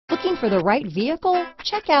Looking for the right vehicle?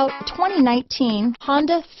 Check out 2019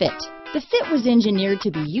 Honda Fit. The Fit was engineered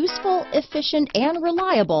to be useful, efficient, and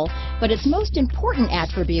reliable, but its most important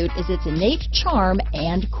attribute is its innate charm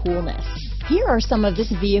and coolness. Here are some of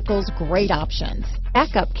this vehicle's great options: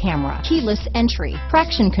 backup camera, keyless entry,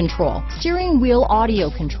 traction control, steering wheel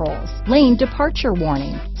audio controls, lane departure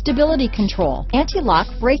warning, stability control, anti-lock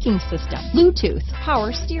braking system, Bluetooth,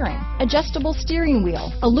 power steering, adjustable steering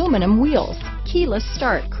wheel, aluminum wheels, keyless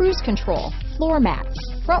start, cruise control, floor mats,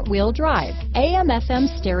 front wheel drive, AM/FM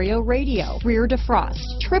stereo radio, rear defrost,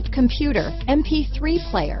 trip computer, MP3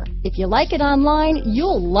 player. If you like it online,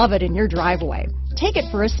 you'll love it in your driveway. Take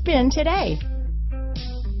it for a spin today.